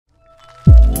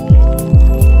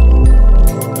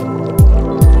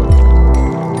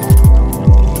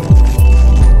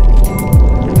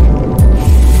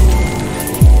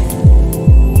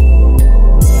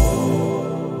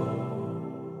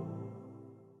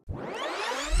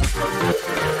Hi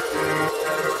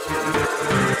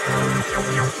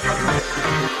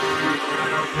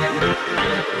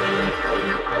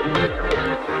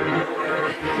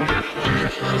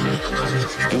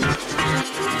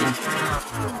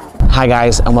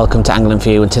guys, and welcome to Angling For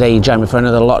You, and today you join me for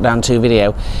another Lockdown 2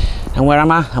 video. And where am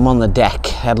I? I'm on the deck.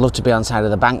 I'd love to be on the side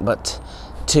of the bank, but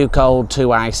too cold,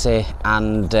 too icy,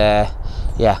 and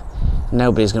yeah,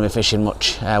 nobody's going to be fishing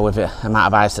much with the amount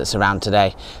of ice that's around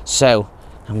today. So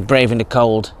I'm braving the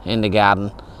cold in the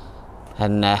garden,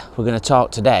 and we're going to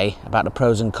talk today about the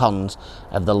pros and cons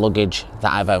of the luggage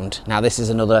that I've owned. Now this is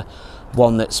another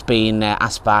one that's been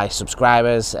asked by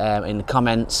subscribers in the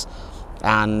comments,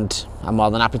 and I'm more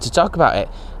than happy to talk about it.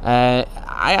 I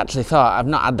actually thought I've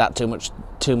not had that too much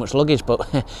luggage, but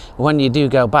when you do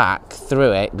go back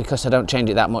through it, because I don't change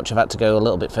it that much, I've had to go a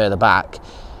little bit further back.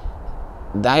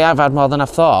 I have had more than I've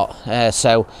thought.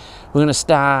 So we're going to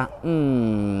start,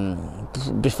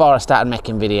 before I started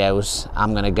making videos,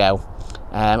 I'm going to go,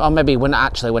 or maybe when I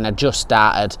just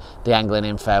started the angling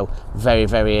info,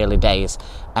 very early days,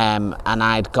 and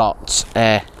I'd got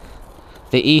the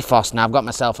ethos. Now I've got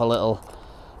myself a little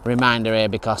reminder here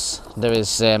because there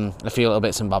is a few little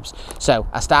bits and bobs. So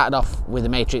I started off with the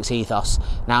Matrix ethos.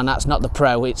 Now that's not the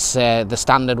pro, it's the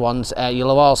standard ones. You'll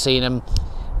have all seen them,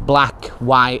 black,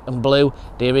 white and blue,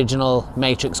 the original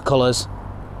Matrix colours,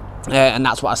 and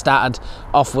that's what I started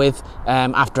off with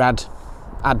after I'd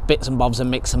had bits and bobs and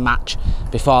mix and match.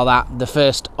 Before that, the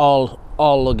first all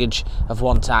luggage of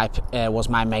one type was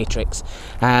my Matrix.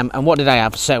 And what did I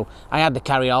have? So I had the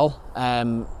carry-all.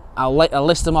 I'll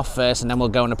list them off first and then we'll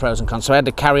go into pros and cons. So I had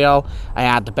the carry-all, I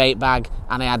had the bait bag,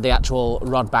 and I had the actual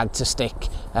rod bag to stick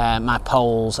my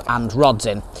poles and rods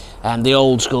in. The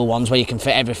old school ones where you can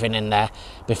fit everything in there,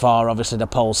 before obviously the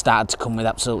poles started to come with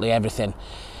absolutely everything.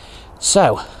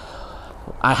 So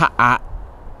I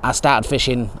started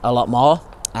fishing a lot more,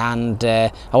 and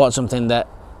I wanted something that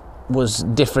was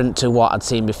different to what I'd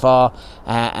seen before,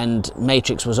 and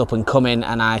Matrix was up and coming,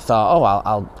 and I thought,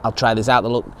 oh, I'll try this out.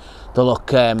 They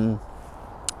look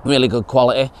really good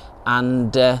quality,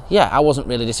 and yeah, I wasn't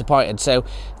really disappointed. So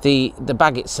the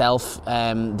bag itself,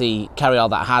 the carry-all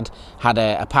that I had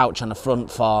a pouch on the front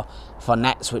for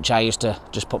nets, which I used to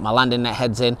just put my landing net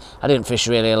heads in. I didn't fish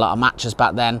really a lot of matches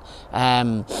back then,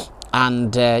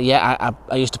 and yeah,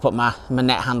 I used to put my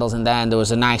net handles in there, and there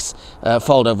was a nice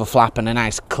fold over flap and a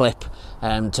nice clip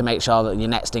to make sure that your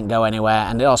nets didn't go anywhere.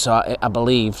 And it also, I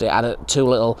believe it had two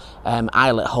little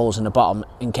eyelet holes in the bottom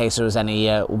in case there was any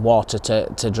water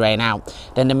to drain out.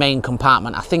 Then the main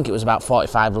compartment, I think it was about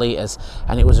 45 litres,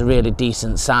 and it was a really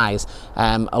decent size.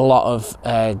 A lot of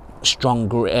strong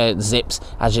zips,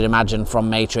 as you'd imagine from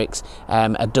Matrix,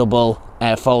 a double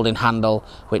folding handle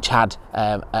which had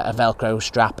a velcro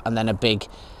strap, and then a big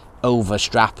over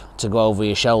strap to go over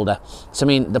your shoulder. So I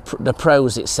mean, the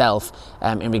pros itself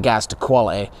in regards to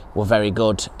quality were very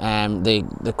good.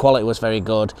 The quality was very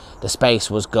good, the space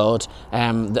was good,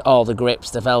 all the grips,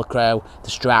 the velcro,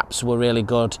 the straps were really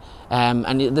good,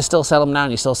 and they still sell them now,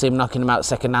 and you still see them knocking them out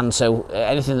second hand. So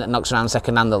anything that knocks around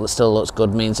second hand that still looks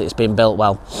good means it's been built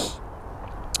well.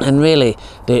 And really,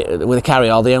 with the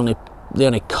carry-all, the only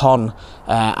con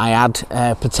I had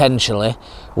potentially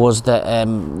was that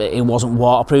it wasn't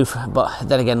waterproof. But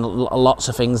then again, lots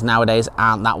of things nowadays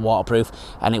aren't that waterproof,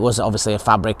 and it was obviously a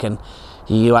fabric, and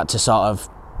you had to sort of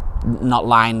not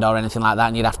lined or anything like that,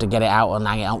 and you'd have to get it out and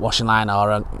hang it on washing line,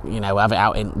 or you know, have it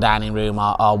out in dining room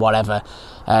or whatever,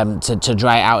 to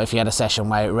dry it out if you had a session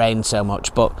where it rained so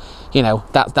much. But you know,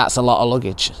 that's a lot of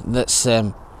luggage that's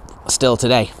still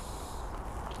today.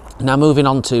 Now moving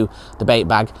on to the bait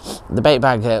bag. The bait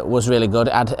bag was really good.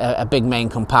 It had a big main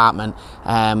compartment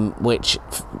which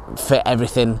fit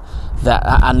everything that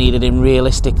I needed in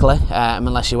realistically,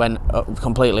 unless you went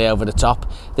completely over the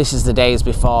top. This is the days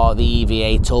before the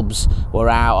EVA tubs were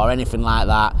out or anything like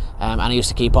that, and I used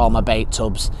to keep all my bait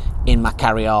tubs in my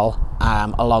carry-all,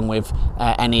 along with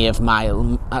any of my,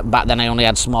 back then I only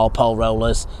had small pole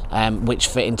rollers, which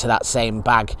fit into that same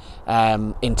bag,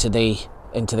 into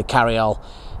the carry-all.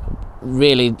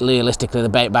 Really, realistically, the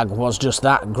bait bag was just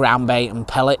that, ground bait and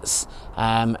pellets,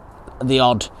 the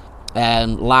odd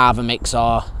lava mix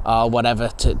or whatever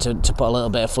to put a little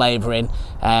bit of flavour in,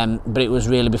 but it was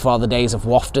really before the days of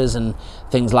wafters and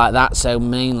things like that, so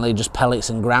mainly just pellets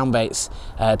and ground baits,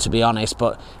 to be honest.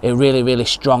 But a really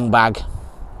strong bag.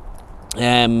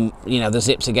 You know, the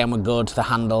zips again were good. The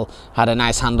handle had a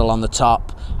nice handle on the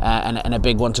top, and a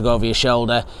big one to go over your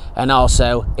shoulder, and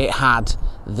also it had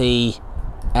the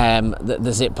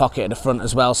zip pocket at the front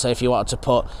as well, so if you wanted to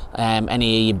put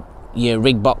any of your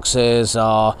rig boxes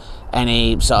or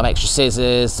any sort of extra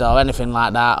scissors or anything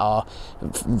like that, or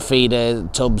feeder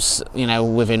tubs, you know,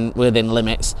 within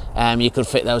limits, you could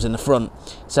fit those in the front.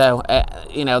 So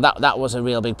you know, that was a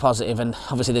real big positive. And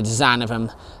obviously the design of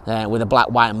them with the black,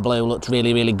 white and blue looked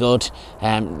really, really good,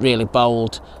 really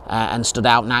bold, and stood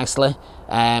out nicely.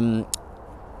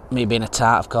 Me being a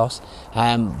tart, of course,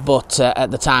 but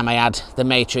at the time I had the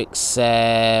Matrix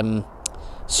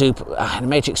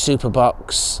Super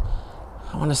Box,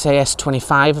 I want to say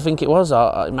S25, I think it was,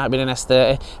 or it might have been an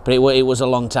S30, but it was a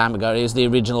long time ago. It was the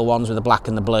original ones with the black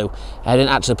and the blue. I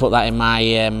didn't actually put that in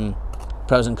my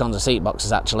pros and cons of seat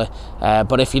boxes, actually,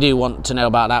 but if you do want to know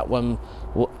about that one,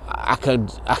 I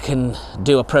can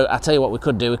do a pro. I tell you what we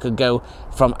could do. We could go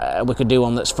from we could do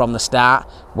one that's from the start,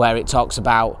 where it talks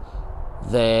about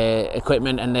the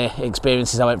equipment and the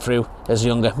experiences I went through as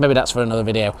younger. Maybe that's for another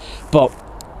video. But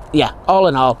yeah, all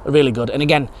in all, really good. And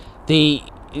again, the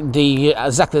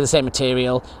exactly the same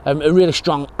material, a really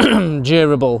strong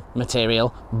durable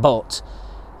material, but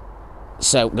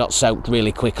got soaked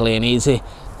really quickly and easy.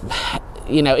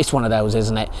 You know, it's one of those,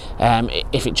 isn't it?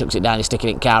 If it chucks it down, you stick it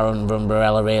in car under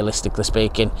umbrella, realistically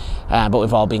speaking, but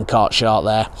we've all been caught short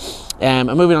there. And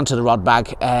moving on to the rod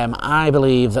bag, I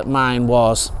believe that mine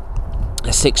was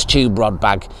a 6 tube rod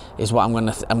bag is what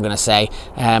I'm gonna say,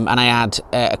 and I had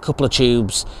a couple of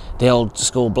tubes, the old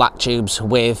school black tubes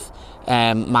with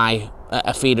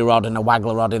a feeder rod and a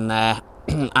waggler rod in there,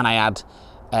 and I had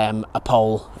a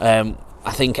pole.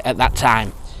 I think at that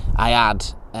time I had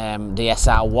the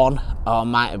SR1, or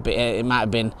it might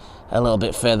have been a little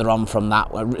bit further on from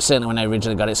that, certainly when I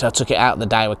originally got it. So I took it out of the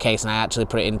Daiwa case and I actually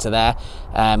put it into there,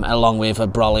 along with a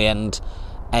brolly and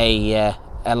a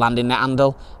landing net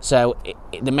handle. So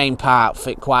the main part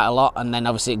fit quite a lot, and then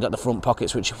obviously it got the front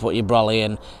pockets which you put your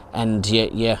brolly and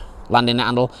your landing net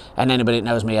handle. And anybody that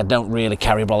knows me, I don't really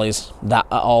carry brollies that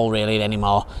at all really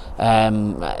anymore.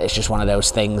 It's just one of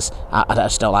those things. I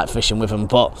just don't like fishing with them,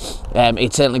 but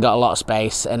it certainly got a lot of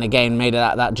space, and again made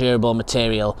of that durable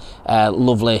material.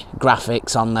 Lovely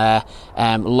graphics on there,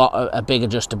 a big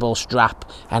adjustable strap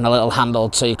and a little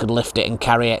handle so you could lift it and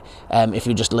carry it if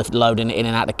you just loading it in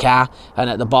and out of the car. And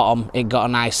at the bottom it got a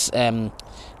nice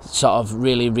sort of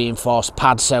really reinforced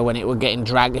pad, so when it were getting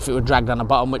dragged, if it were dragged on the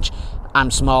bottom, which I'm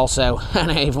small, so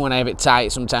and even when I have it tight,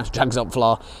 it sometimes drags up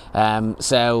floor.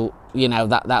 So you know,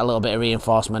 that little bit of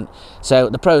reinforcement. So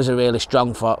the pros are really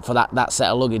strong for that set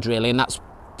of luggage really, and that's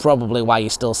probably why you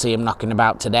still see them knocking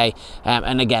about today.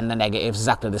 And again, the negatives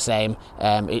exactly the same.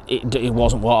 It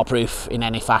wasn't waterproof in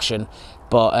any fashion,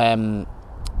 but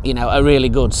you know, a really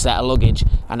good set of luggage,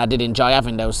 and I did enjoy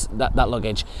having that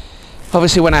luggage.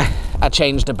 Obviously when I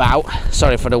changed about,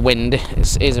 sorry for the wind,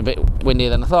 it is a bit windier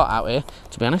than I thought out here,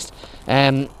 to be honest.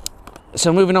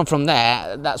 So moving on from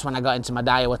there, that's when I got into my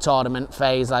Daiwa tournament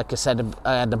phase. Like I said,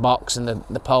 I had the box and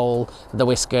the pole, the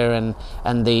whisker and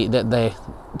the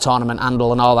tournament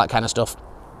handle and all that kind of stuff.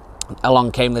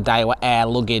 Along came the Daiwa Air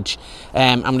luggage.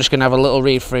 I'm just going to have a little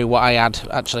read through what I had,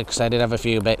 actually, because I did have a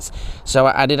few bits. So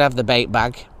I did have the bait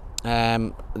bag.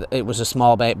 It was a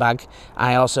small bait bag.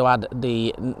 I also had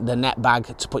the net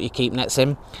bag to put your keep nets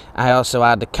in. I also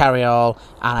had the carry-all,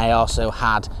 and I also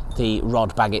had the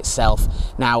rod bag itself.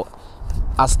 Now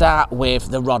I'll start with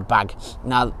the rod bag.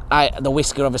 Now the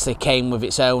whisker obviously came with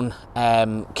its own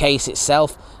case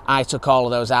itself. I took all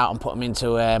of those out and put them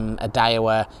into a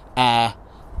Daiwa Air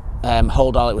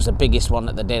hold all. It was the biggest one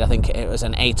that they did. I think it was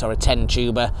an 8 or a 10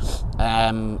 tuber,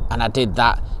 and I did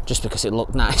that just because it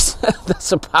looked nice.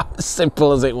 That's about as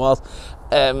simple as it was.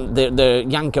 The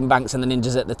Yanker Banks and the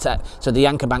Ninjas at the time, so the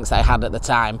Yanker Banks that I had at the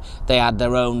time, they had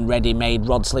their own ready-made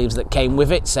rod sleeves that came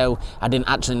with it, so I didn't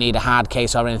actually need a hard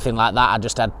case or anything like that. I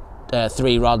just had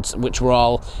 3 rods which were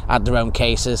all had their own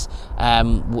cases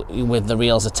with the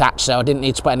reels attached, so I didn't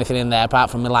need to put anything in there apart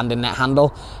from the landing net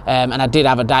handle. And I did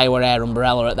have a Daiwa Air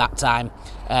umbrella at that time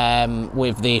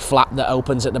with the flap that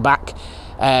opens at the back,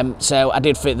 so I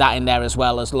did fit that in there as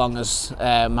well, as long as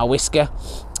my whisker.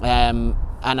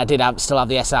 And I did still have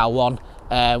the SR1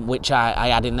 which I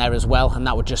had in there as well, and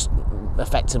that would just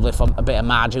effectively for a bit of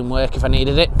margin work if I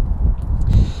needed it.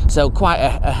 So quite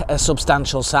a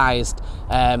substantial sized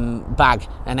bag,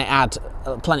 and it had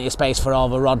plenty of space for all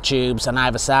the rod tubes on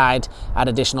either side. Had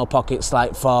additional pockets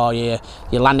like for your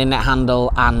landing net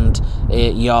handle and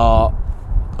your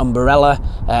umbrella,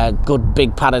 good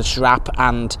big padded strap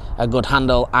and a good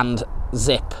handle and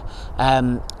zip.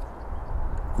 The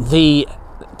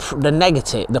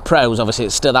pros,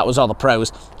 obviously that was all the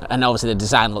pros, and obviously the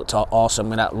design looked awesome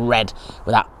with that red,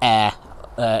 with that air.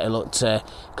 It looked,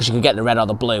 because you could get the red or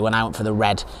the blue, and I went for the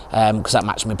red because that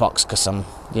matched my box, because I'm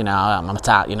a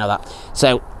tart, you know that.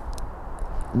 So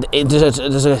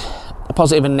there's a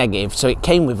positive and negative. So it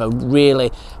came with a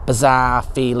really bizarre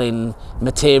feeling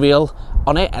material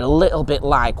on it, a little bit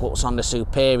like what's on the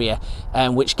Superior,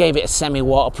 which gave it a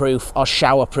semi-waterproof or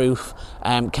showerproof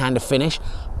kind of finish.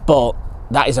 But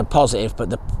that is a positive, but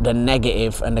the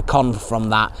negative and the con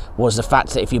from that was the fact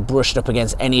that if you brushed up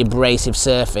against any abrasive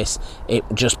surface, it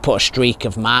just put a streak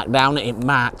of mark down it. It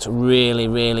marked really,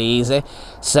 really easy.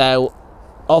 So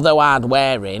although hard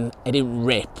wearing, it didn't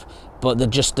rip, but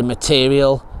the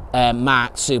material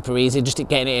marked super easy. Just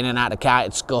getting it in and out of the car,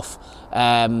 it'd scuff.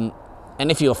 And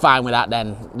if you were fine with that,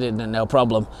 then no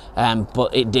problem.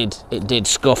 But it did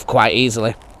scuff quite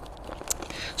easily.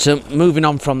 So moving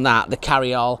on from that, the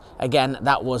carry-all, again,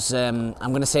 that was, I'm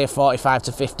going to say a 45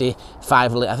 to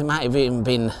 55 litre. I think it might have even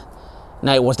been,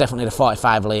 no, it was definitely the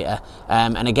 45 litre.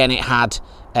 And again, it had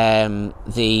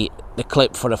the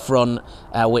clip for the front,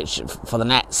 which for the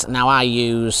nets. Now I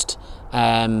used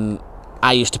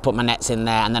to put my nets in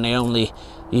there, and then I only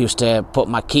used to put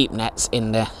my keep nets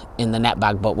in the net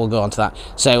bag, but we'll go on to that.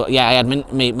 So yeah, I had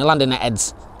my landing net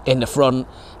heads in the front,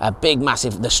 a big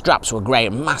massive, the straps were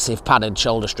great, massive padded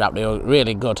shoulder strap, they were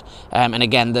really good. And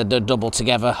again, the double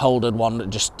together holded one,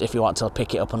 just if you want to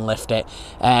pick it up and lift it.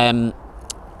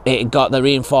 It got the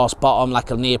reinforced bottom,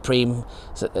 like a neoprene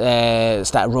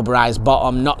rubberized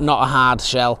bottom, not a hard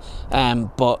shell,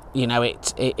 but you know,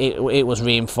 it was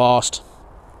reinforced.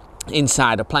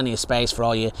 Inside are plenty of space for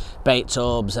all your bait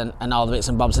tubs and all the bits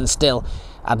and bobs, and still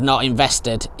I'd not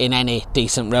invested in any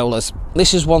decent rollers.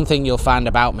 This is one thing you'll find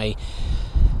about me,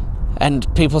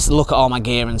 and people look at all my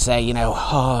gear and say, you know,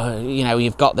 oh, you know,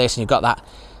 you've got this and you've got that.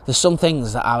 There's some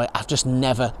things that I've just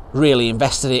never really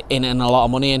invested in a lot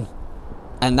of money in,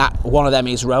 and that one of them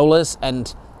is rollers. And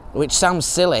which sounds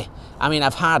silly, I mean,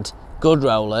 I've had good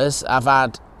rollers, I've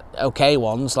had okay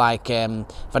ones, like I've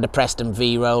had the Preston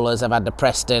V rollers, I've had the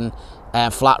Preston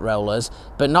flat rollers,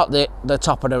 but not the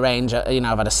top of the range. You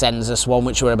know, I've had a Sensus one,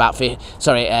 which were about a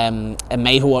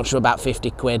Maver, which were about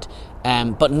 50 quid,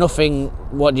 but nothing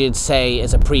what you'd say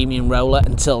is a premium roller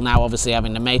until now, obviously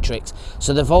having the Matrix.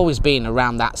 So they've always been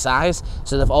around that size,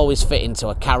 so they've always fit into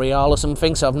a carry-all or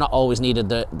something, so I've not always needed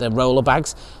the roller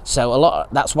bags. So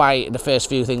that's why the first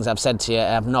few things I've said to you,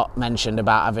 I've not mentioned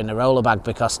about having a roller bag,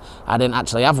 because I didn't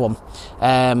actually have one.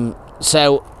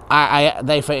 So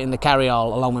they fit in the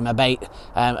carry-all along with my bait,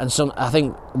 and I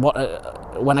think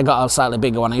when I got a slightly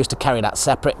bigger one, I used to carry that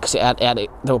separate, because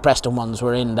the Preston ones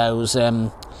were in those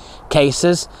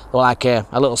cases. They were like a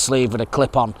little sleeve with a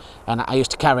clip on, and I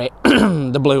used to carry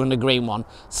the blue and the green one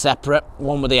separate,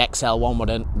 one with the XL, one with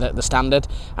the standard,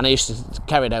 and I used to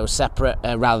carry those separate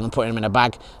rather than putting them in a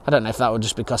bag. I don't know if that was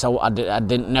just because I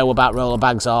didn't know about roller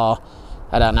bags, or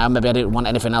I don't know, maybe I didn't want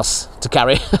anything else to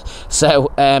carry.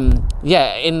 So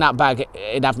yeah, in that bag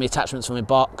it'd have my attachments for my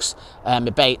box, my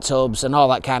bait tubs and all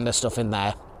that kind of stuff in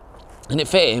there, and it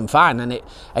fit in fine. And it,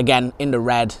 again, in the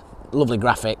red, lovely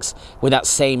graphics with that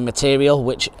same material,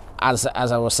 which as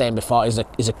I was saying before is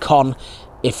a con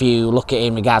if you look at it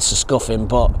in regards to scuffing,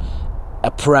 but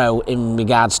a pro in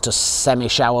regards to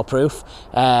semi-shower proof.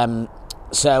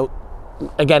 So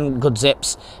again, good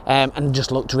zips, and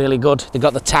just looked really good. They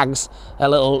got the tags,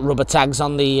 little rubber tags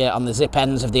on the zip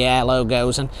ends of the Air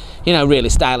logos, and you know, really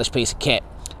stylish piece of kit.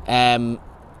 And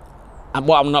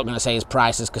what I'm not going to say is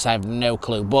prices, because I have no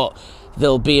clue, but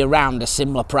they'll be around a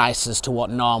similar prices to what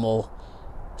normal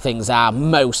things are.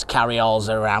 Most carry-alls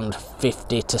are around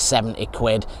 50 to 70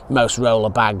 quid. Most roller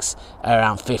bags are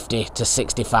around 50 to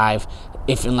 65,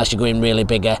 unless you're going really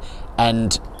bigger.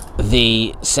 And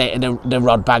the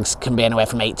rod bags can be anywhere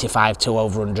from 85 to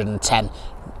over 110,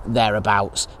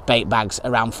 thereabouts. Bait bags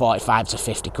around 45 to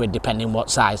 50 quid, depending what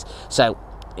size. So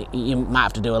you might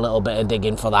have to do a little bit of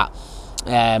digging for that.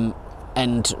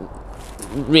 And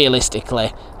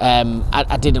realistically,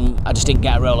 I just didn't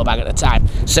get a roller bag at the time.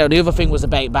 So the other thing was the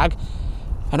bait bag,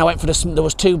 and I went for there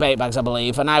was 2 bait bags, I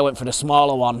believe, and I went for the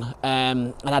smaller one.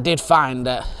 And I did find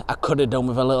that I could have done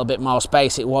with a little bit more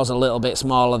space. It was a little bit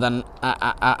smaller than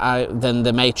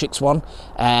the Matrix one.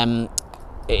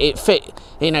 It fit,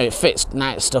 you know, it fits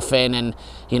nice stuff in, and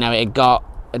you know, it got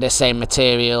the same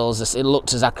materials. It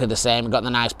looked exactly the same. It got the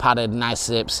nice padded, nice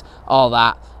zips, all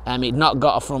that. It not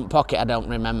got a front pocket. I don't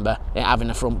remember it having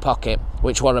a front pocket,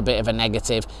 which was a bit of a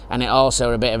negative. And it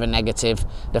also a bit of a negative,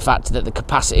 the fact that the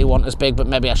capacity wasn't as big, but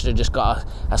maybe I should have just got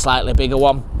a slightly bigger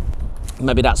one.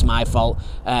 Maybe that's my fault.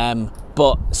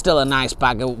 But still a nice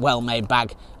bag, a well-made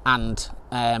bag, and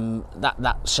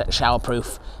that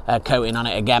showerproof coating on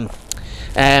it again.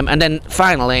 And then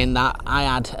finally in that, I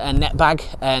had a net bag,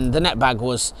 and the net bag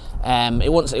was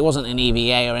it wasn't an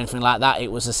EVA or anything like that.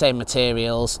 It was the same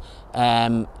materials,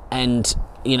 and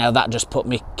you know, that just put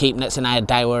me keep nets in. I had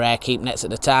Daiwa Air keep nets at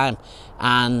the time,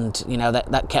 and you know,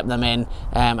 that kept them in,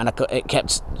 and it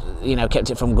kept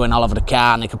it from going all over the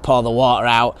car, and they could pour the water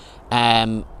out,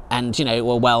 and you know, it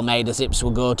were well made, the zips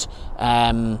were good,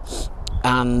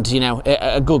 and you know,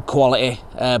 a good quality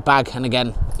bag. And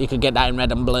again, you could get that in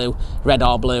red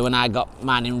or blue, and I got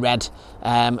mine in red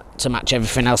to match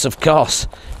everything else, of course.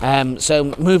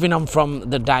 So moving on from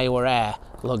the Daiwa Air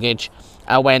luggage,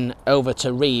 I went over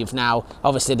to Reeve. Now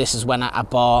obviously this is when I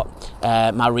bought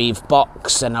my Reeve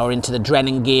box, and I were into the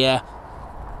Drennan gear,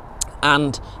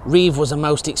 and Reeve was the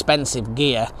most expensive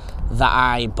gear that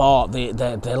I bought.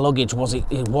 The luggage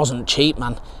wasn't cheap,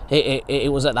 man.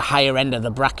 It was at the higher end of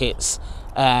the brackets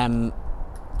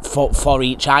for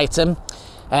each item.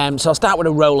 So I'll start with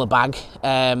a roller bag.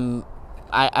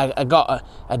 I got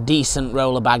a decent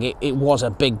roller bag. It was a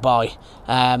big boy.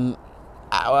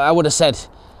 I would have said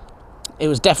it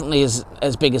was definitely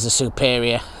as big as a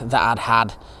Superior that I'd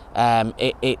had.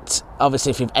 It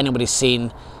obviously, if anybody's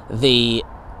seen the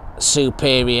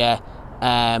Superior,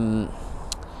 the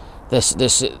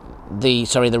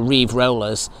Reeve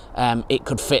rollers, it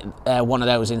could fit one of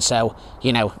those in, so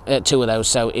you know, two of those,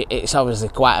 so it's obviously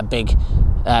quite a big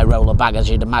roller bag, as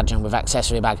you'd imagine, with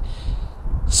accessory bag.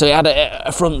 So it had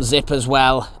a front zip as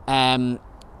well,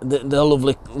 the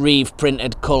lovely Reeve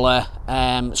printed colour,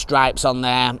 stripes on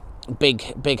there,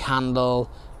 big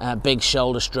handle, big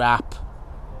shoulder strap,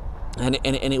 and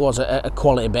it was a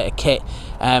quality bit of kit.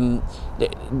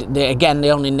 Again, the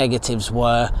only negatives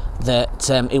were that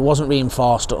it wasn't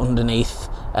reinforced underneath,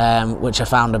 which I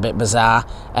found a bit bizarre.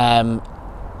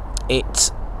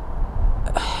 It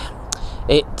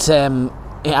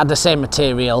had the same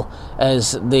material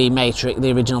as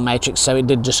the original Matrix, so it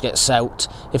did just get soaked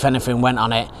if anything went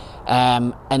on it.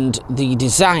 And the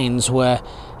designs were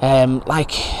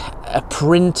like a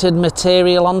printed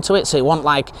material onto it, so it wasn't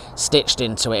like stitched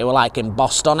into it, it were like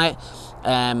embossed on it.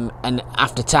 And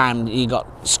after time you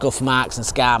got scuff marks and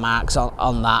scar marks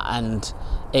on that, and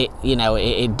it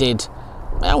did,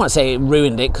 I don't want to say it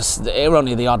ruined it, because it were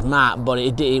only the odd mark, but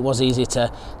it was easy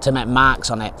to make marks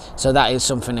on it. So that is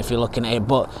something if you're looking at it,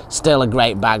 but still a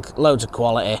great bag, loads of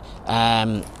quality,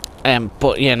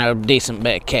 but you know, decent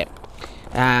bit of kit.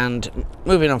 And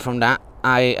moving on from that,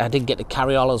 I did get the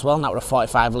carry-all as well, and that was a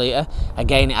 45 litre.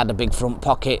 Again, it had a big front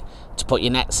pocket to put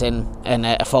your nets in, and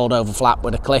a fold-over flap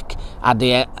with a click. Had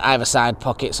the either side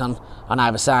pockets on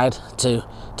either side to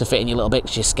fit in your little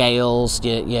bits, your scales,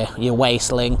 your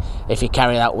waistling, if you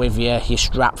carry that with you, your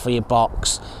strap for your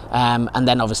box, and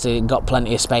then obviously got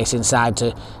plenty of space inside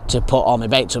to put all my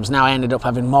bait tubs. Now I ended up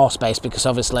having more space, because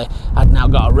obviously I'd now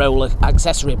got a roller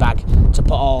accessory bag to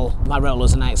put all my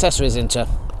rollers and accessories into.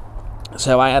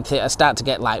 So I started to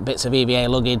get like bits of EVA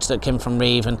luggage that came from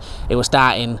Reeve, and it was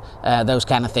starting those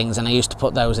kind of things, and I used to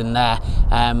put those in there,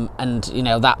 and you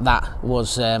know, that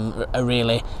was a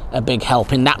really big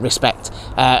help in that respect.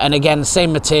 And again,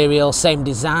 same material, same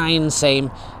design,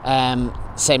 same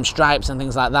stripes and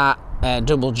things like that.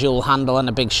 Double dual handle and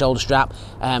a big shoulder strap.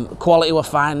 Quality were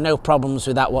fine, no problems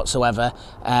with that whatsoever.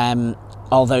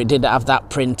 Although it did have that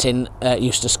printing,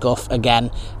 used to scuff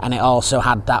again, and it also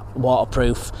had that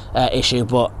waterproof issue,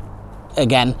 but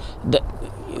again,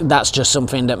 that's just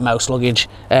something that most luggage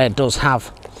does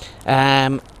have.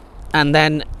 And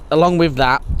then along with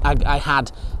that, I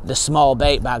had the small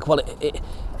bait bag. Well,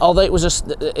 although it was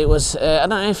I don't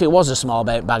know if it was a small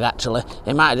bait bag actually,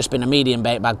 it might have just been a medium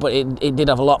bait bag, but it did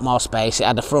have a lot more space. It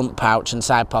had a front pouch and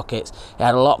side pockets, it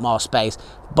had a lot more space,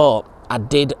 but I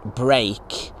did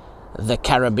break the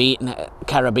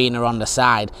carabiner on the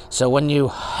side, so when you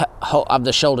have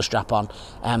the shoulder strap on,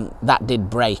 that did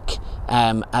break,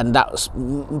 and that was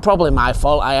probably my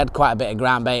fault. I had quite a bit of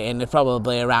ground bait in,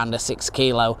 probably around a 6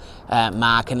 kilo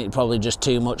mark, and it probably just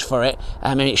too much for it.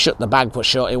 I mean, it shut the bag for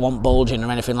sure, it wasn't bulging or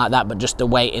anything like that, but just the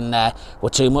weight in there were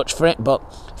too much for it. But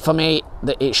for me,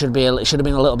 it should have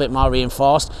been a little bit more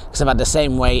reinforced, because I've had the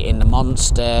same weight in the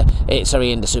Monster,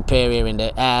 in the Superior, in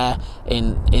the Air,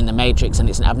 in the Matrix, and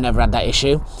I've never had that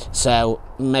issue. So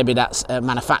maybe that's a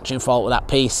manufacturing fault with that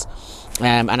piece,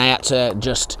 and I had to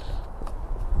just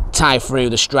tie through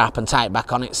the strap and tie it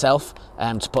back on itself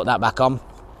to put that back on.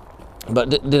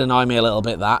 But it did annoy me a little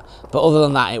bit, that. But other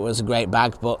than that, it was a great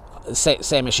bag. But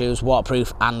same issues,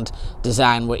 waterproof and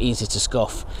design were easy to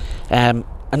scuff. And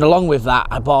along with that,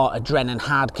 I bought a Drennan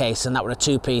hard case, and that was a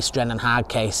 2-piece Drennan hard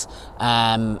case,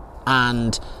 and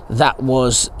that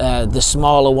was the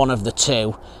smaller one of the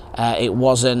two. It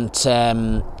wasn't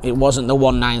the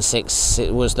 196,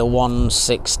 it was the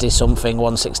 160 something,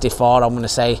 164 I'm going to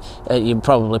say. You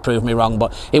probably prove me wrong,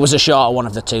 but it was a shorter one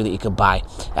of the two that you could buy,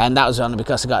 and that was only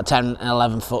because I got a 10 and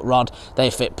 11 foot rod. They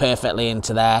fit perfectly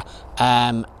into there,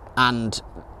 and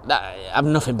I have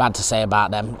nothing bad to say about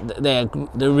them. They're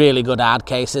really good hard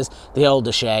cases. They hold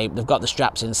the shape, they've got the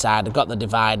straps inside, they've got the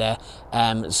divider,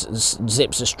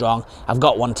 zips are strong. I've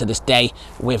got one to this day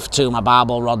with two of my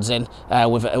barbell rods in,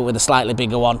 with a slightly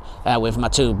bigger one, with my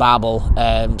two barbell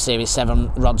series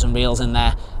 7 rods and reels in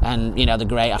there, and you know, they're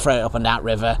great. I throw it up and down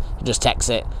river, just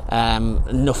text it.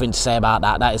 Nothing to say about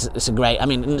that. It's a great, I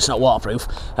mean, it's not waterproof,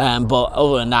 but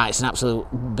other than that, it's an absolute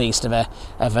beast of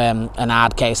an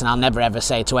hard case, and I'll never ever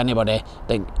say to anybody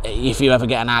that if you ever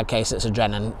get an hard case that's a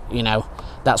Drennan, you know,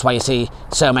 that's why you see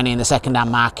so many in the second-hand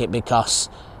market, because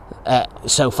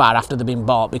so far after they've been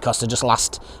bought, because they just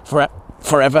last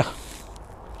forever.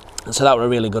 So that was a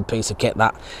really good piece of kit,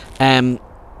 that.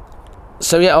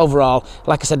 So yeah, overall,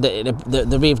 like I said,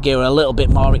 the Reeve gear are a little bit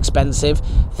more expensive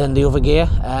than the other gear.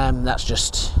 That's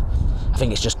just, I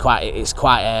think it's just quite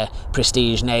a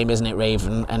prestige name, isn't it, Reeve,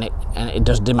 and it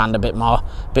does demand a bit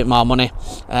more money.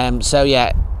 So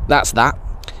yeah, that's that.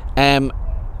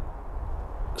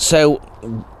 So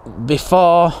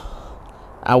before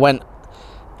I went,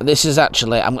 this is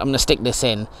actually, I'm going to stick this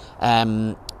in.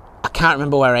 I can't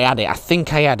remember where I had it. I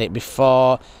think I had it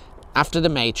before, after the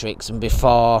Matrix and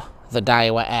before the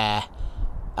Daiwa Air,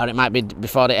 or it might be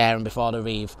before the Air and before the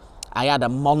Reeve. I had a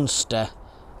monster.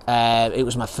 It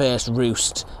was my first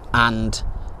roost and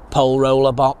pole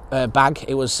roller bag.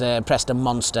 It was Preston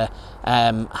Monster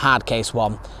hard case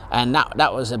one, and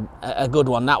that was a good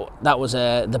one. That was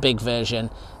the big version,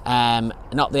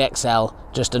 not the XL,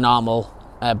 just a normal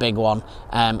big one,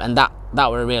 and that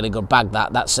were a really good bag.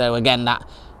 That so again, that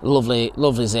lovely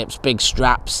zips, big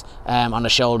straps on the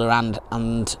shoulder and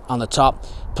on the top,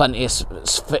 plenty of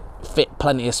fit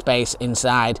plenty of space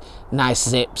inside, nice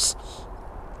zips.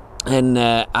 And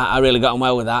I really got on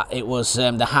well with that. It was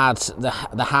the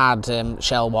hard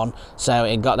shell one, so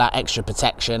it got that extra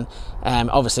protection.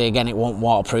 Obviously, again, it wasn't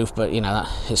waterproof, but you know,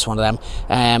 it's one of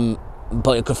them.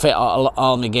 But it could fit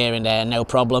all my gear in there, no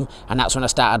problem. And that's when I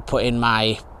started putting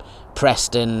my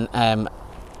Preston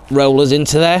rollers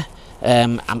into there.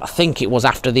 I think it was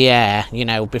after the Air, you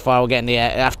know, before I was getting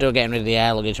after getting rid of the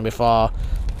Air luggage and before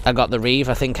I got the Reeve.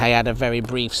 I think I had a very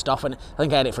brief stop, and I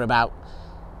think I had it for about,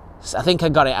 I think I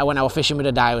got it when I was fishing with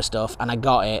the Daiwa stuff, and I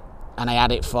got it, and I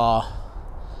had it for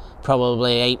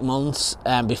probably 8 months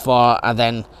before I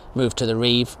then moved to the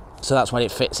Reeve. So that's when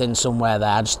it fits in somewhere there.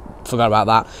 I just forgot about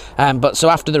that. But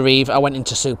so after the Reeve, I went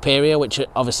into Superior, which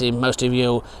obviously most of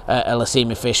you will have seen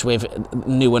me fish with,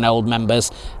 new and old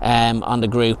members on the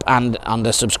group and on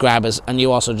the subscribers. And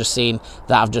you also just seen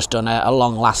that I've just done a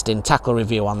long-lasting tackle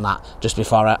review on that just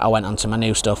before I went on to my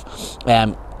new stuff.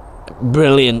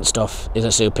 Brilliant stuff is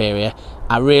a Superior.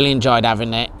 I really enjoyed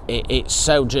having it. It's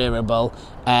so durable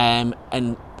and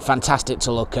fantastic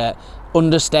to look at.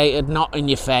 Understated, not in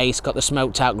your face, got the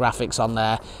smoked out graphics on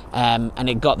there, and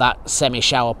it got that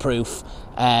semi-shower proof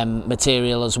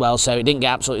material as well, so it didn't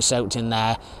get absolutely soaked in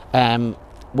there,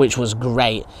 which was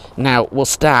great. Now we'll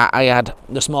start. I had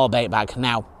the small bait bag.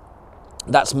 Now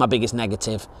that's my biggest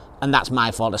negative, and that's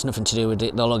my fault. It's nothing to do with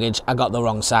the luggage. I got the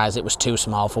wrong size. It was too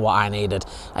small for what I needed.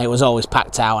 It was always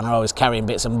packed out, and I was always carrying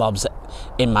bits and bobs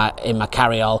in my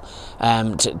carry-all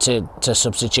to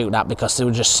substitute that, because there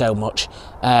was just so much,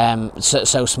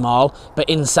 so small. But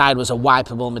inside was a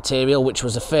wipeable material, which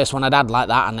was the first one I'd had like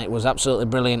that, and it was absolutely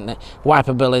brilliant.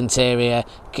 Wipeable interior.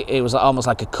 It was almost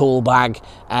like a cool bag.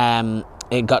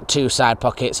 It got 2 side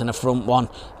pockets and a front one.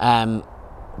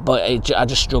 But I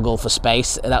just struggle for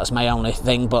space. That was my only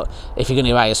thing. But if you're going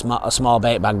to buy a small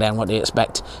bait bag, then what do you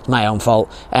expect? It's my own fault.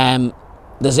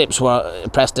 The zips were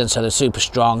Preston, so they're super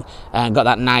strong, and got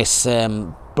that nice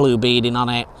blue beading on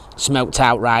it, smoked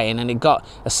out writing, and it got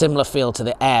a similar feel to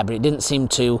the Air, but it didn't seem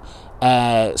to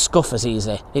scuff as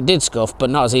easy. It did scuff,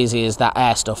 but not as easy as that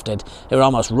Air stuff did. It were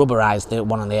almost rubberized, the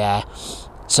one on the Air.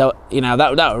 So you know,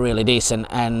 that were really decent,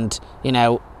 and you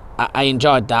know, I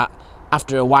enjoyed that.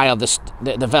 After a while, the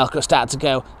Velcro started to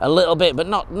go a little bit, but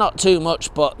not too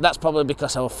much. But that's probably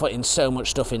because I was putting so much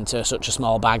stuff into such a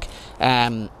small bag.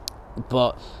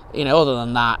 But you know, other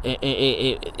than that,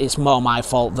 it's more my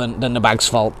fault than the bag's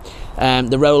fault.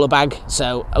 The roller bag,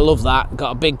 so I love that.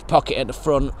 Got a big pocket at the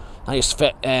front. I used to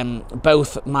fit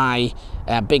both my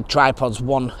big tripods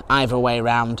one either way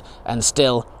around, and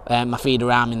still my feeder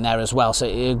arm in there as well. So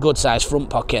a good sized front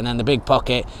pocket, and then the big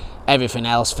pocket, everything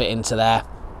else fit into there.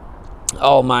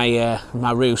 all my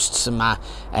my roosts and my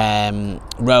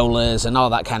rollers and all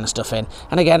that kind of stuff in.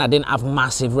 And again, I didn't have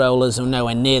massive rollers, and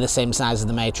nowhere near the same size as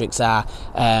the Matrix are,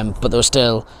 but there was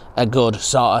still a good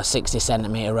sort of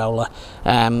 60cm roller,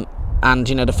 and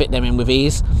you know, to fit them in with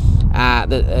ease.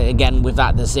 Again, with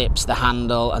that, the zips, the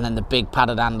handle, and then the big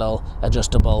padded handle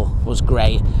adjustable was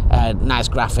great. Nice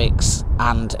graphics,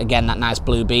 and again, that nice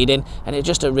blue beading, and it's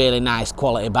just a really nice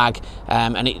quality bag.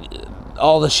 And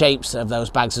all the shapes of those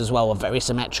bags as well were very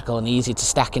symmetrical and easy to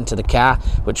stack into the car,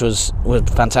 which was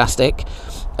fantastic.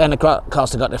 And of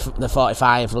course, I got the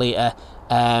 45 litre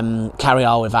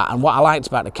carry-all with that. And what I liked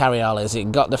about the carry-all is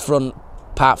it got the front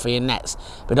part for your nets,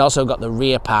 but it also got the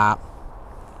rear part,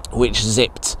 which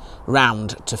zipped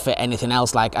round to fit anything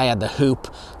else. Like I had the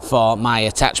hoop for my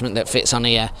attachment that fits on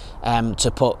here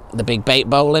to put the big bait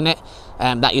bowl in it.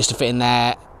 That used to fit in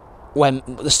there when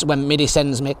MIDI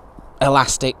sends me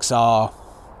elastics or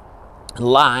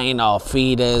line or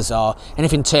feeders or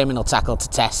anything terminal tackle to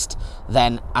test,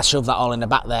 then I shove that all in the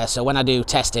back there. So when I do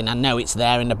testing, I know it's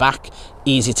there in the back,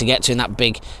 easy to get to in that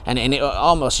big, and it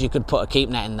almost, you could put a keep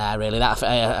net in there really. That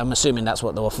I'm assuming that's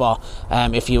what they were for.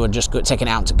 If you were just taking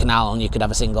it out to canal, and you could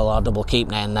have a single or double keep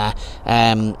net in there.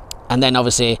 And then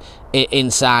obviously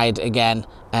inside again,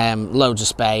 loads of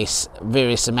space,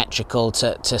 very symmetrical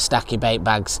to stack your bait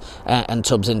bags and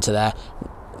tubs into there.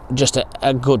 Just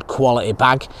a good quality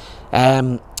bag.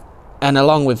 And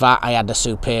along with that, I had the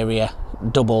superior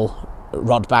double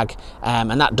rod bag,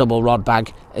 and that double rod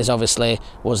bag is obviously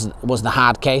was the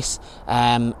hard case,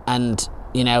 and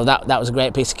you know, that was a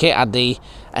great piece of kit. Had the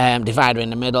divider in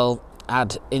the middle,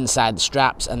 had inside the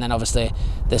straps, and then obviously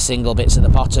the single bits at the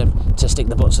bottom to stick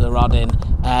the butts of the rod in,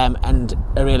 and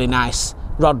a really nice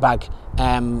rod bag,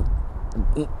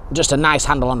 just a nice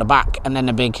handle on the back, and then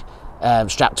a big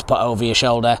strap to put over your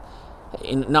shoulder.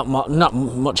 Not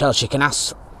much else you can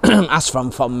ask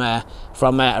from a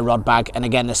rod bag, and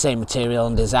again the same material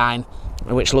and design,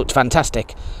 which looked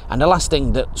fantastic. And the last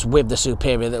thing that's with the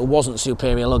Superior that wasn't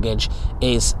Superior luggage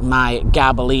is my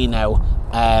Garbolino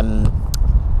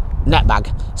net bag.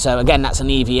 So again, that's an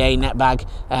EVA net bag.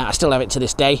 I still have it to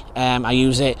this day. I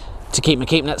use it to keep my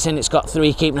keep nets in. It's got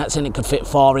 3 keep nets in, it could fit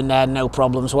 4 in there, no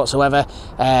problems whatsoever.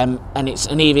 And it's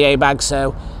an EVA bag,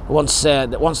 so once they're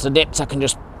dipped, I can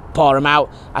just pour them out.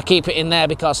 I keep it in there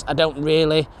because I don't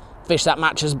really fish that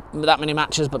many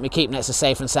matches, but my keep nets are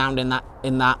safe and sound in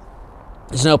that.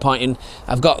 There's no point in,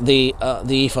 I've got the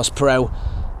Ethos Pro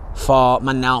for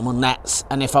my normal nets,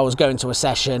 and if I was going to a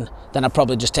session, then I'd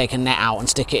probably just take a net out and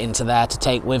stick it into there to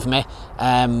take with me.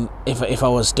 If I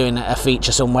was doing a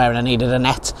feature somewhere and I needed a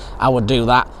net, I would do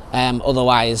that.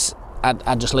 Otherwise,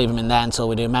 I'd just leave them in there until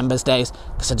we do members days,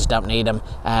 because I just don't need them.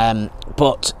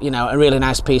 But you know, a really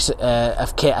nice piece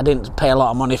of kit. I didn't pay a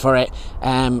lot of money for it.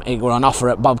 It were on offer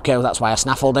at Bobco, that's why I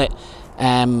snaffled it.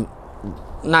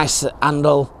 Nice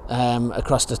handle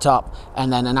across the top,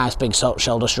 and then a nice big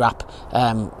shoulder strap,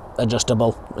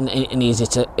 adjustable and easy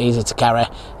to carry.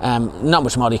 Not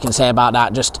much more you can say about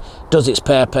that. Just does its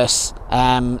purpose,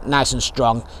 nice and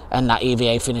strong, and that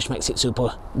EVA finish makes it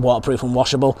super waterproof and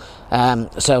washable.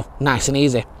 So nice and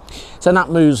easy. So that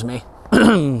moves me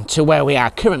to where we are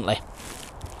currently,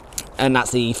 and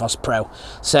that's the Ethos Pro.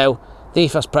 So the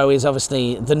Ethos Pro is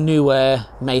obviously the newer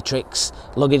Matrix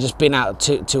luggage. It's been out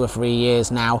 2 or 3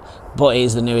 years now, but it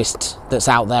is the newest that's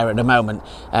out there at the moment.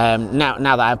 Now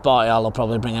that I've bought it, I'll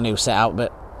probably bring a new set out,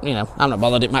 but you know, I'm not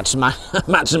bothered. It matches my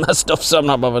stuff, so I'm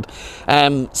not bothered.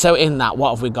 So in that,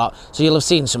 what have we got? So you'll have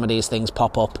seen some of these things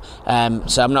pop up,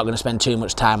 so I'm not going to spend too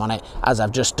much time on it, as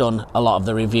I've just done a lot of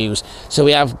the reviews. So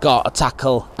we have got a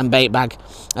tackle and bait bag,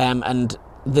 and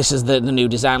this is the new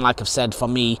design, like I've said, for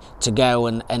me to go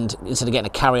and instead of getting a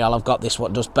carry-all, I've got this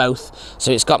what does both.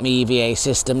 So it's got my EVA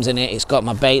systems in it, it's got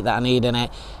my bait that I need in it,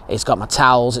 it's got my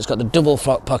towels, it's got the double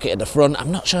pocket at the front.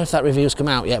 I'm not sure if that review's come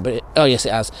out yet, but oh yes,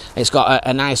 it has. It's got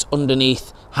a nice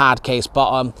underneath hard case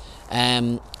bottom,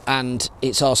 and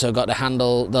it's also got the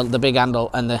handle, the big handle,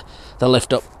 and the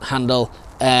lift up handle,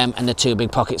 and the 2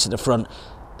 big pockets at the front.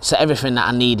 So everything that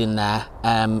I need in there,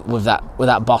 with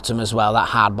that bottom as well, that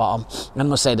hard bottom. I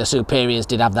must say the Superiors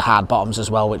did have the hard bottoms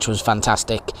as well, which was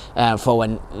fantastic for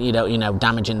when you know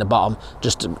damaging the bottom.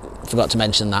 Just forgot to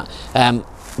mention that.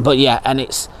 But yeah, and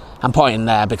I'm pointing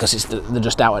there because they're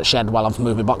just out at shed while I've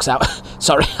moved my box out.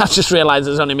 Sorry, I just realised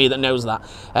there's only me that knows that.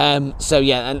 So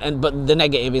yeah, but the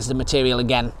negative is the material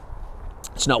again.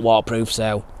 It's not waterproof,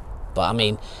 so, but I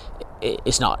mean,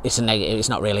 it's a negative. It's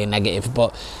not really a negative,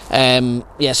 but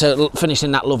yeah. So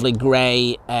finishing that lovely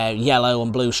grey, yellow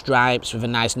and blue stripes with a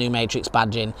nice new Matrix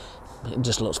badging. It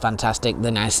just looks fantastic.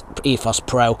 The nice Ethos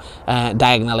Pro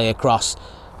diagonally across.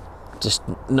 just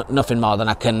nothing more than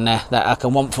I can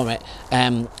want from it.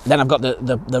 Then I've got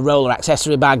the roller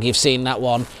accessory bag. You've seen that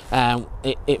one.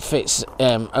 It fits.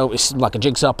 It's like a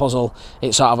jigsaw puzzle.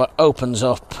 It sort of opens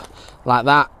up like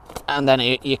that, and then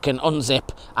you can unzip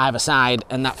either side,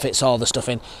 and that fits all the stuff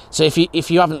in. So if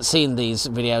you haven't seen these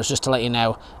videos, just to let you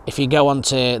know, if you go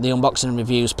onto the unboxing and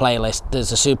reviews playlist,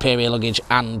 there's a Superior Luggage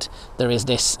and there is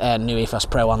this new Ethos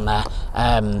Pro on there.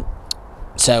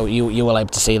 So you will able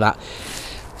to see that.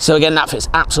 So again, that fits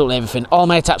absolutely everything. All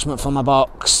my attachment for my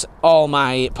box, all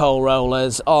my pole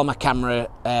rollers, all my camera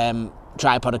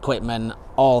tripod equipment,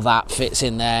 all that fits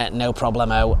in there, no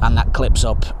problemo, and that clips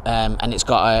up, and it's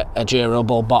got a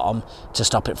durable bottom to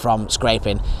stop it from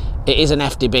scraping. It is an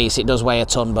FDB, so it does weigh a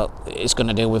ton, but it's going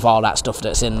to do with all that stuff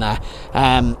that's in there.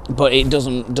 But it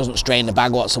doesn't strain the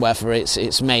bag whatsoever.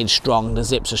 It's made strong, the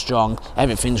zips are strong,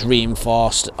 everything's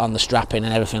reinforced on the strapping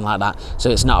and everything like that,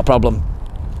 so it's not a problem.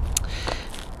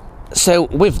 So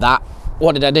with that,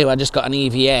 what did I do? I just got an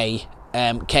EVA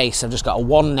case. I've just got a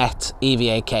 1-net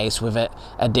EVA case with a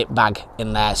dip bag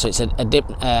in there. So it's a dip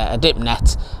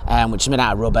net, which is made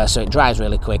out of rubber, so it dries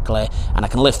really quickly, and I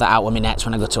can lift that out with my nets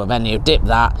when I go to a venue, dip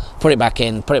that, put it back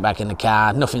in the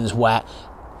car, nothing's wet,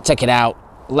 take it out,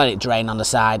 let it drain on the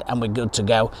side, and we're good to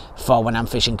go for when I'm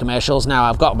fishing commercials. Now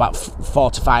I've got about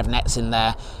 4 to 5 nets in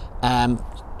there.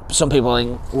 Some people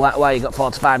think, why you got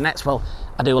 4 to 5 nets? Well,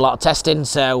 I do a lot of testing,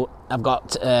 so I've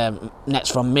got nets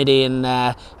from MIDI in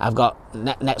there, I've got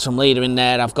nets from Leader in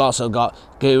there, I've also got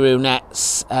Guru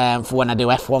nets for when I do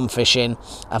F1 fishing,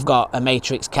 I've got a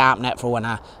Matrix carp net for when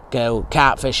I go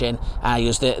carp fishing, I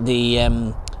use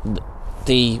the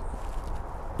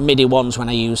MIDI ones when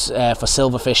I use for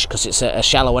silverfish because it's a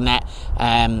shallower net,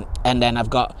 and then I've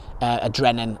got a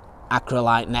Drennan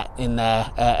acrylite net in there,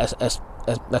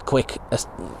 a quick, I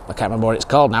can't remember what it's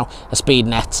called now, a speed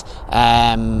net,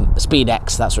 Speed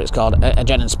X, that's what it's called, a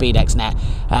Drennan Speed X net,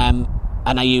 and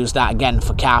I use that again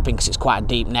for carping because it's quite a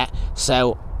deep net.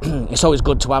 So it's always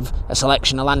good to have a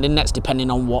selection of landing nets depending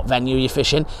on what venue you're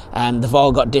fishing, and they've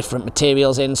all got different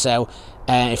materials in, so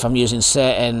if I'm using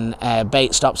certain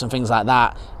bait stops and things like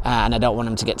that, and I don't want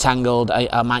them to get tangled,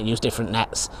 I might use different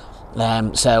nets.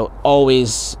 So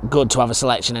always good to have a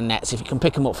selection of nets. If you can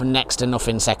pick them up for next to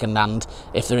nothing second hand,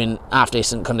 if they're in half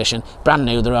decent condition, brand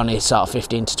new, they're only sort of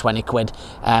 15 to 20 quid.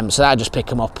 So I just pick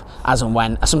them up as and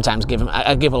when. I sometimes give a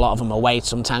lot of them away.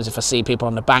 Sometimes if I see people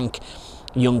on the bank,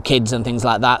 young kids and things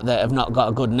like that have not got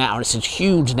a good net, or it's a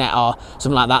huge net or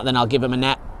something like that, then I'll give them a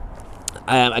net.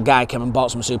 A guy came and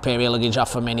bought some Superior Luggage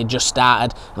off of me, and he just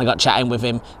started, and I got chatting with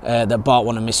him that bought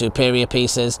one of my Superior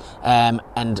pieces, and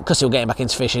because he was getting back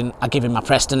into fishing, I gave him my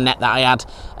Preston net that I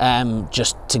had,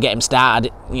 just to get him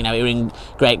started. You know, he was in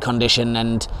great condition,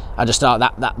 and I just thought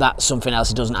that's something else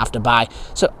he doesn't have to buy.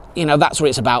 So, you know, that's what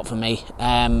it's about for me.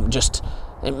 Just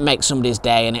it makes somebody's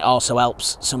day, and it also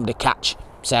helps somebody catch.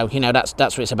 So, you know, that's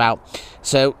what it's about.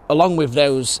 So along with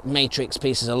those Matrix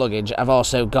pieces of luggage, I've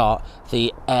also got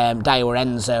the Daiwa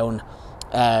End Zone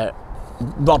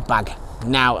rod bag.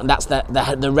 Now that's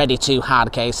the ready to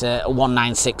hard case, a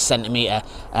 196 centimeter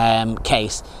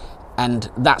case,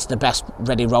 and that's the best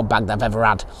ready rod bag that I've ever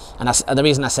had. And the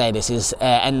reason I say this is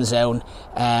End Zone,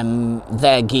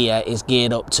 their gear is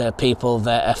geared up to people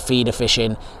that are feeder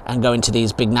fishing and going to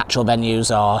these big natural venues,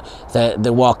 or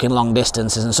they're walking long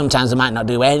distances, and sometimes they might not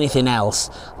do anything else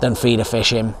than feeder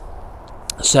fishing.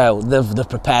 So they've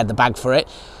prepared the bag for it.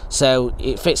 So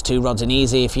it fits 2 rods in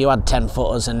easy. If you had 10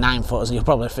 footers and 9 footers, you'll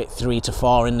probably fit 3 to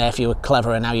 4 in there if you were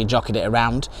clever and how you jockeyed it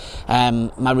around.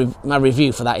 My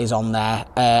review for that is on there,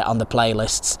 on the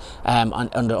playlists,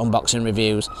 under unboxing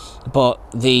reviews. But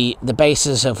the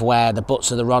bases of where the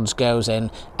butts of the rods goes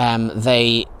in,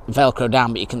 they Velcro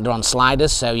down, but they're on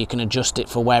sliders, so you can adjust it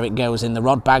for where it goes in the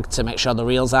rod bag to make sure the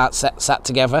reels aren't sat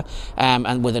together,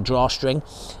 and with a drawstring.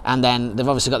 And then they've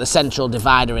obviously got the central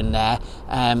divider in there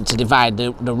to divide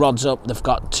the rods up. They've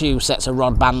got 2 sets of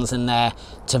rod bands in there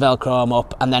to Velcro them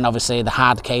up, and then obviously the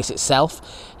hard case itself.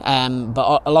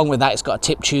 But along with that, it's got a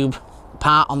tip tube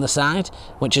part on the side,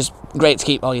 which is great to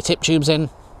keep all your tip tubes in.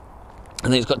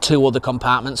 And then it's got 2 other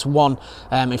compartments. One,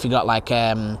 if you've got like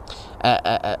a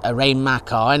rain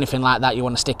mac or anything like that you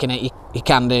want to stick in it, you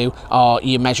can do, or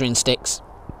your measuring sticks.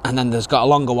 And then there's got a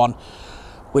longer one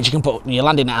which you can put your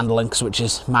landing net handle in, which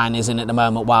is mine is in at the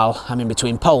moment while I'm in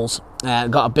between poles.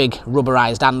 Got a big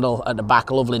rubberized handle at the back,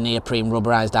 a lovely neoprene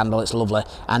rubberized handle, it's lovely.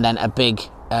 And then a big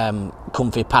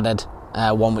comfy padded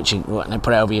one which you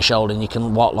put it over your shoulder and you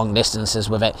can walk long distances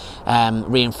with it,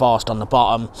 reinforced on the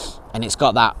bottom, and it's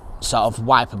got that sort of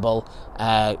wipeable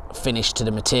finish to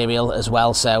the material as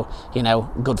well, so you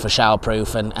know, good for shower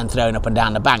proof and throwing up and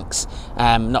down the banks,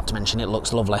 not to mention it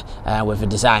looks lovely with the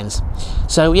designs.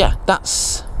 So yeah,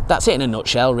 that's it in a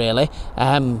nutshell really.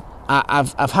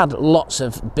 I've had lots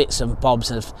of bits and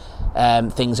bobs of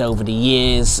things over the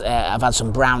years. I've had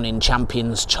some Browning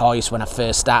Champions Choice when I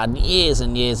first started years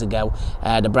and years ago,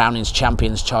 the Browning's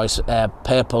Champions Choice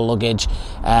purple luggage,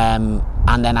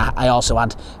 and then I also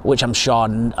had, which I'm sure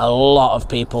a lot of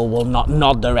people will not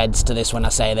nod their heads to this when I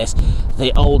say this,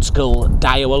 the old school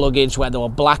Daiwa luggage where they were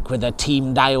black with a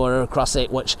team Daiwa across it,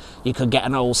 which you could get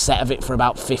an old set of it for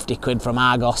about 50 quid from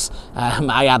Argos.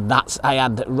 I had that. I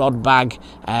had the rod bag,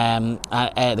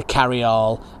 the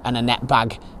carry-all and a net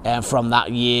bag from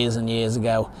that years and years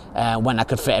ago, when I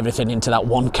could fit everything into that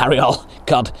one carry-all.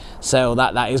 God, so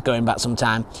that is going back some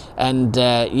time. And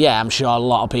yeah, I'm sure a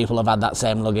lot of people have had that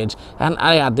same luggage. And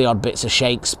I had the odd bits of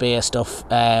Shakespeare stuff,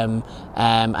 and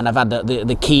I've had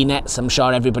the key nets. I'm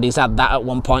sure everybody's had that at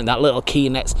one point, that little key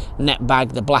nets net bag,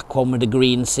 the black one with the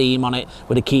green seam on it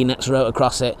with the key nets wrote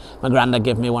across it. My granddad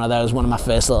gave me one of those, one of my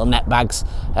first little net bags.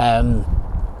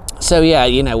 So yeah,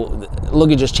 you know,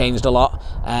 luggage has changed a lot,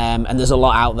 and there's a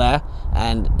lot out there,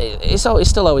 and it's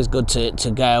still always good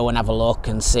to go and have a look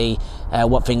and see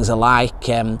what things are like,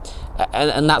 and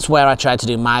that's where I try to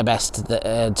do my best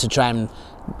to try and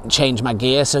change my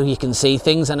gear so you can see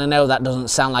things. And I know that doesn't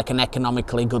sound like an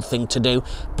economically good thing to do,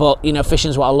 but you know,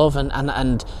 fishing is what I love,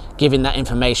 and giving that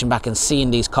information back and seeing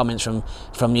these comments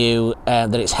from you,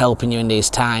 that it's helping you in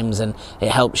these times and it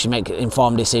helps you make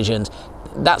informed decisions.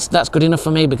 That's good enough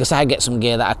for me, because I get some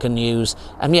gear that I can use,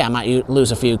 and yeah, I might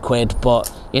lose a few quid, but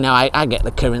you know, I get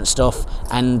the current stuff,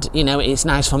 and you know, it's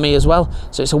nice for me as well,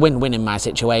 so it's a win-win in my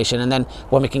situation. And then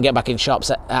when we can get back in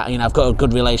shops, you know, I've got a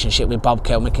good relationship with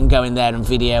Bobco, and we can go in there and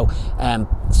video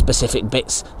specific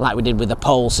bits like we did with the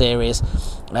pole series,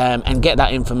 and get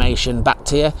that information back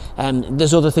to you.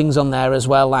 There's other things on there as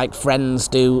well, like friends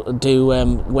do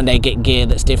when they get gear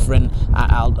that's different,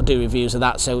 I'll do reviews of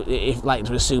that. So if like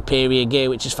the Superior gear,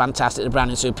 which is fantastic, the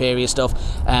Browning Superior stuff,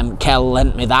 Kel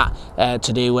lent me that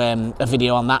to do a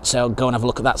video on that, so go and have a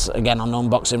look at that again on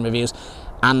unboxing reviews.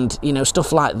 And you know,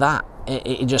 stuff like that,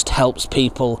 it just helps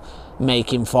people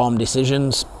make informed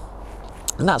decisions,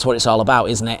 and that's what it's all about,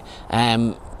 isn't it?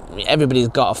 Everybody's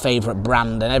got a favourite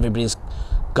brand, and everybody's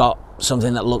got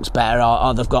something that looks better,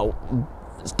 or they've got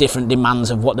different demands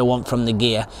of what they want from the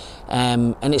gear,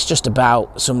 and it's just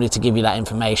about somebody to give you that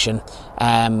information.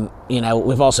 You know,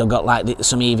 we've also got like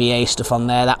some EVA stuff on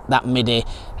there, that MIDI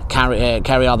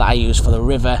carry-all that I use for the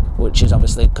river, which is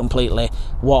obviously completely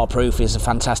waterproof, is a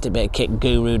fantastic bit of kit.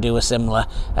 Guru do a similar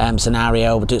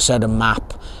scenario, but so do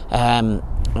Map.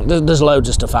 There's loads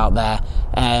of stuff out there.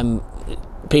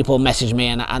 People message me,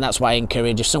 and that's why I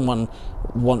encourage, if someone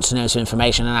wants to know some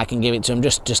information and I can give it to them,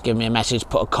 just give me a message,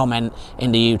 put a comment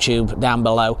in the YouTube down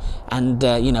below, and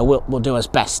you know, we'll do our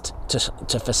best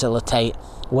to facilitate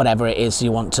whatever it is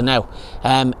you want to know.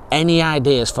 Any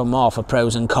ideas for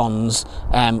pros and cons,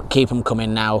 keep them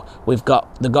coming now. They've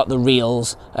got the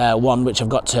reels one which I've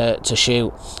got to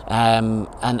shoot,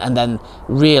 and then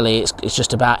really it's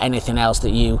just about anything else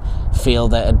that you feel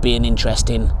that would be an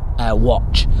interesting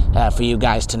watch for you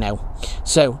guys to know.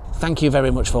 So thank you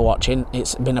very much for watching.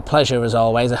 It's been a pleasure as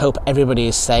always. I hope everybody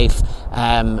is safe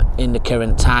in the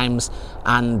current times,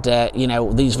 and you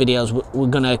know, these videos we're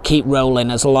gonna keep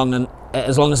rolling as long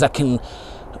as I can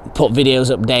put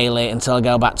videos up daily until I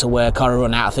go back to work or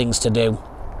run out of things to do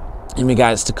in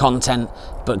regards to content.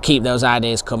 But keep those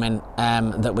ideas coming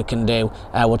that we can do.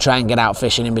 We'll try and get out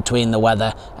fishing in between the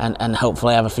weather, and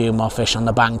hopefully have a few more fish on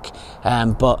the bank.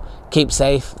 But keep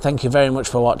safe. Thank you very much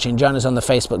for watching. Join us on the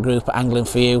Facebook group Angling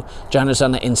For You. Join us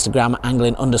on the Instagram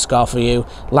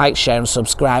Angling_for_you. Like, share and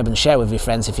subscribe, and share with your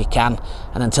friends if you can.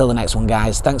 And until the next one,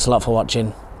 guys, thanks a lot for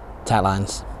watching. Tight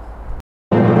lines.